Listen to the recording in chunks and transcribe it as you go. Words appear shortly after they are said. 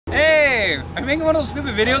Are you making one of those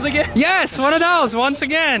stupid videos again? Yes, one of those, once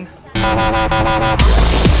again.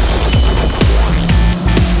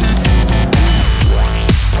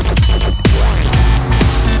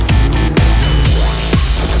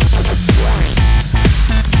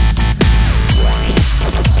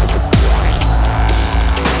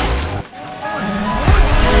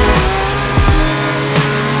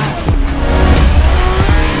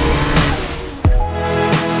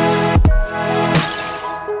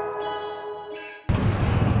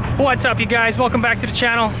 What's up, you guys? Welcome back to the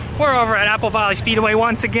channel. We're over at Apple Valley Speedway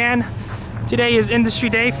once again. Today is industry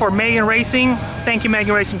day for Megan Racing. Thank you,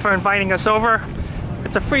 Megan Racing, for inviting us over.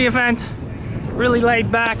 It's a free event, really laid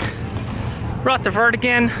back. Brought the vert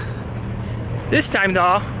again. This time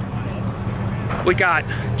though, we got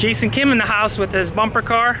Jason Kim in the house with his bumper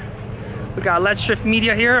car. We got Let's Drift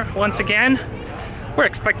Media here once again. We're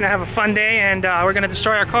expecting to have a fun day, and we're gonna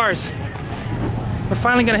destroy our cars. We're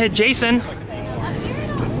finally gonna hit Jason,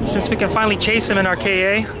 since we can finally chase him in our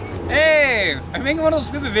KA. Hey, are you making one of those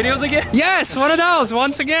stupid videos again? Yes, one of those,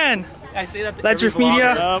 once again. I say that to Let's Drift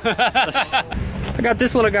Media. I got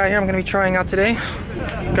this little guy here I'm gonna be trying out today.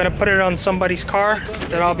 I'm gonna put it on somebody's car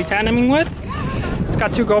that I'll be tandeming with. It's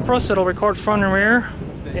got two GoPros, so it'll record front and rear,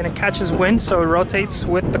 and it catches wind, so it rotates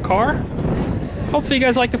with the car. Hopefully you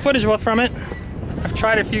guys like the footage from it. I've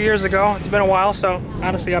tried it a few years ago. It's been a while, so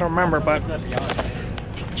honestly I don't remember, but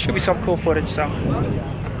it should be some cool footage, so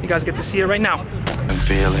you guys get to see it right now. I'm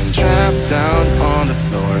feeling trapped down on the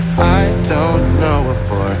floor. I don't know what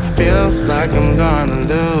for. Feels like I'm gonna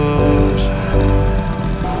lose.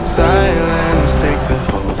 Silence takes a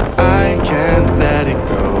hold. I can't let it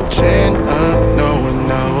go. Chain up, no one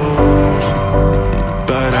knows.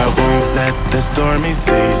 But I won't let the stormy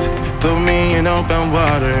seas throw me in open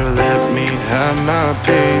water. Let me have my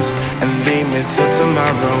peace and leave me till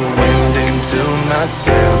tomorrow. Wind into my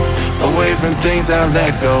sail, away from things I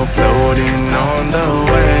let go, floating on the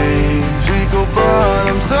waves. We go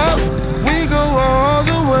bottoms up, we go all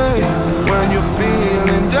the way. When you're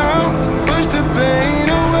feeling down, push the pain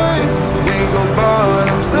away. We go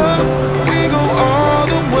bottoms up, we go all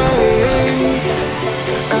the way,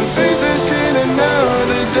 and face that shit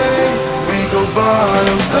another day. We go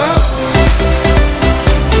bottoms up.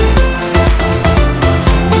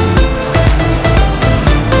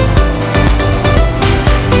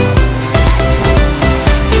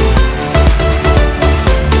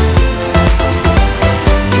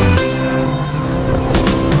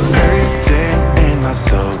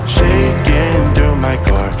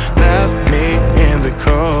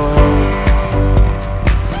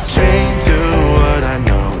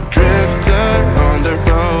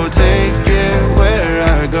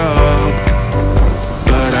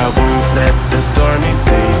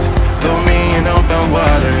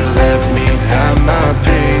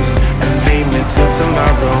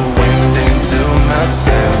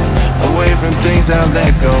 Things I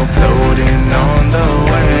let go, floating on the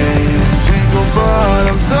waves. We go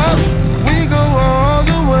bottoms up, we go all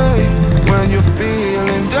the way. When you're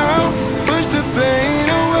feeling down, push the pain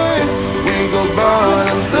away. We go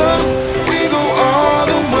bottoms up, we go all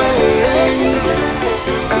the way,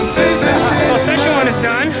 and face that shit. So section one is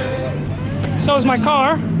done. So is my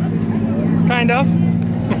car, kind of.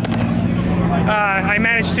 I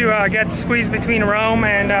managed to get squeezed between Rome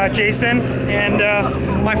and Jason,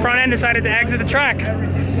 and my front end decided to exit the track.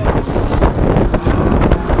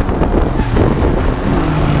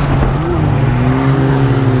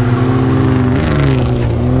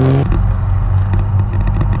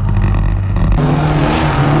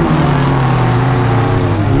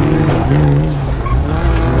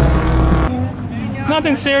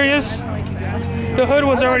 Nothing serious. The hood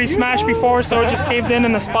was already smashed before, so it just caved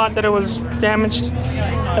in the spot that it was damaged.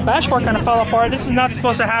 The bash bar kind of fell apart. This is not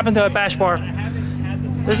supposed to happen to a bash bar.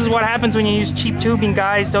 This is what happens when you use cheap tubing,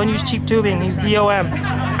 guys. Don't use cheap tubing, use DOM.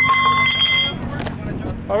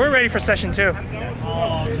 Well, we're ready for session 2.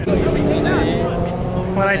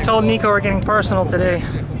 When I told Nico we're getting personal today,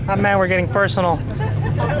 that man, we're getting personal.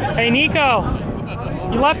 Hey Nico,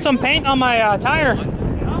 you left some paint on my tire.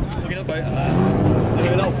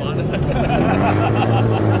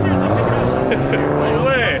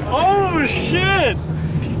 Oh shit!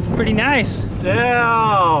 It's pretty nice.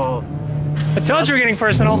 Damn! I told you we're getting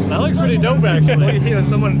personal. That looks pretty dope, actually.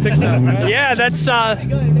 Someone picked that, right? Yeah, that's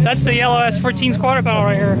the yellow S13's quarter panel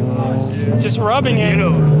right here. Just rubbing it.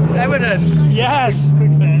 Evidence. Yes.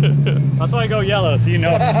 That's why I go yellow, so you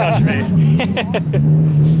know if you touch me.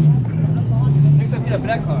 Next time, get a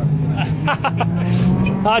black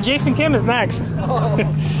car. Jason Kim is next.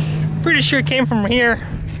 Pretty sure it came from here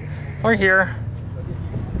or here.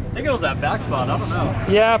 I think it was that back spot, I don't know.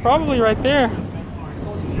 Yeah, probably right there.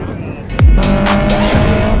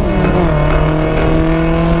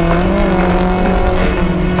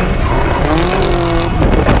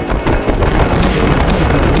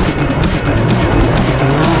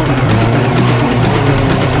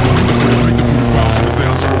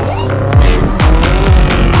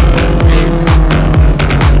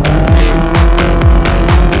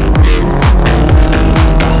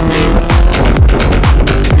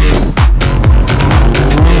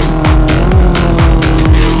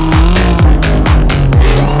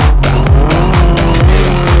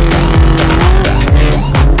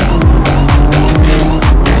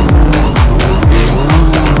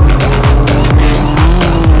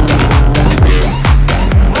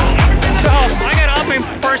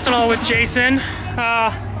 With Jason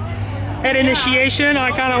at initiation,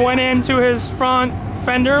 I kind of went into his front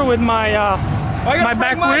fender with my my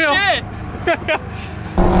back wheel.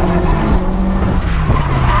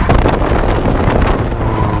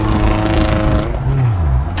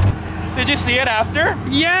 Did you see it after?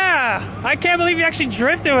 Yeah, I can't believe you actually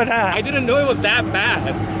drifted with that. I didn't know it was that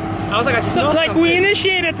bad. I was like, I saw like something. We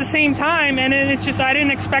initiated at the same time, and it's just I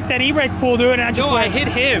didn't expect that e-brake pull to it, and I just I hit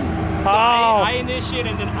him. So I initiated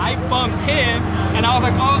and then I bumped him and I was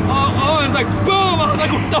like, oh, and it's like, boom! I was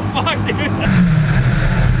like, what the fuck, dude?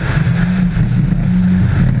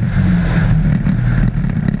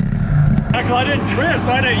 I didn't drift,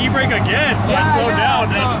 so I had to e-brake again, so I slowed down.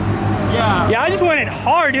 Yeah, I just went in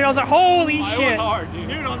hard, dude. I was like, holy shit. It was hard, dude.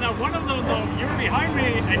 Dude, on that one of them, though, you were behind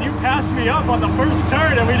me and you passed me up on the first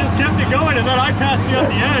turn and we just kept it going and then I passed you at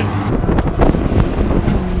the end.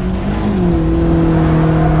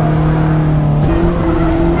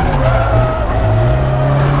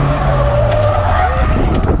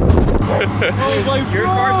 I was like, your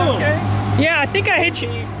car's okay? Yeah, I think I hit you.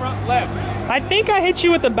 Front left. I think I hit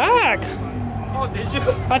you with the back. Oh, did you?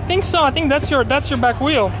 I think so. I think that's your back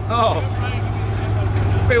wheel. Oh.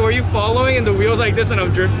 Wait, were you following and the wheel's like this and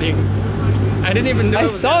I'm drifting? I didn't even know. I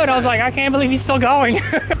saw it. I was like, I can't believe he's still going.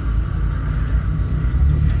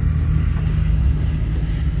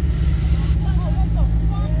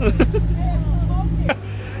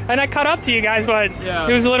 And I caught up to you guys, but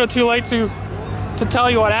it was a little too late to tell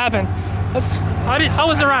you what happened. How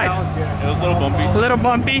was the ride? It was a little bumpy. A little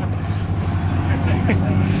bumpy.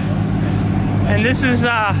 And this is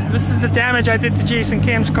the damage I did to Jason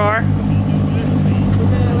Kim's car.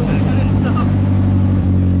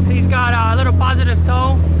 He's got a little positive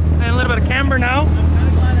toe and a little bit of camber now.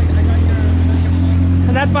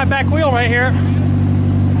 And that's my back wheel right here.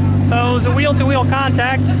 So it was a wheel-to-wheel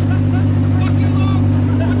contact.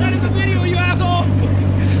 That is the video, you asshole!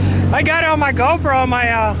 I got it on my GoPro on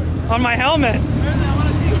my helmet.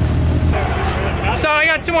 So I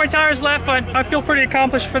got 2 more tires left, but I feel pretty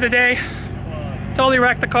accomplished for the day. Totally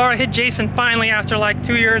wrecked the car. I hit Jason finally after like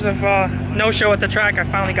 2 years of no-show at the track. I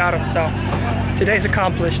finally got him, so today's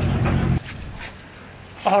accomplished.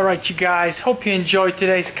 Alright you guys, hope you enjoyed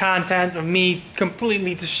today's content of me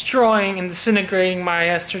completely destroying and disintegrating my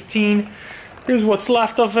S13. Here's what's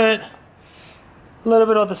left of it. A little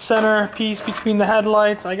bit of the center piece between the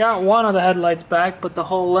headlights. I got one of the headlights back, but the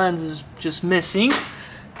whole lens is just missing.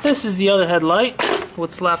 This is the other headlight,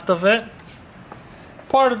 what's left of it.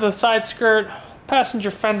 Part of the side skirt.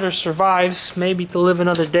 Passenger fender survives, maybe to live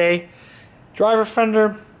another day. Driver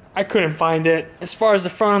fender, I couldn't find it. As far as the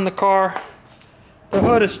front of the car, the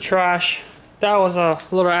hood is trash. That was a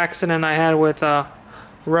little accident I had with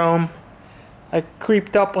Rome. I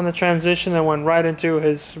creeped up on the transition and went right into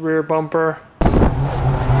his rear bumper.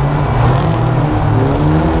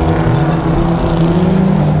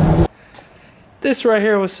 This right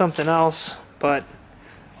here was something else, but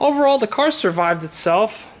overall the car survived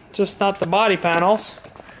itself, just not the body panels.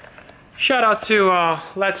 Shout out to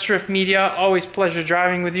Let's Drift Media, always pleasure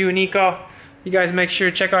driving with you, Nico. You guys make sure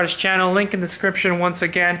to check out his channel, link in the description once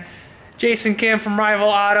again. Jason Kim from Rival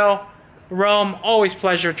Auto, Rome, always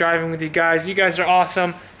pleasure driving with you guys. You guys are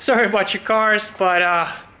awesome. Sorry about your cars,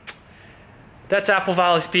 but that's Apple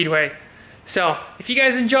Valley Speedway. So, if you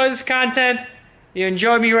guys enjoy this content, you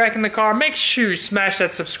enjoy me wrecking the car, make sure you smash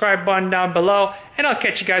that subscribe button down below, and I'll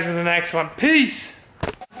catch you guys in the next one. Peace!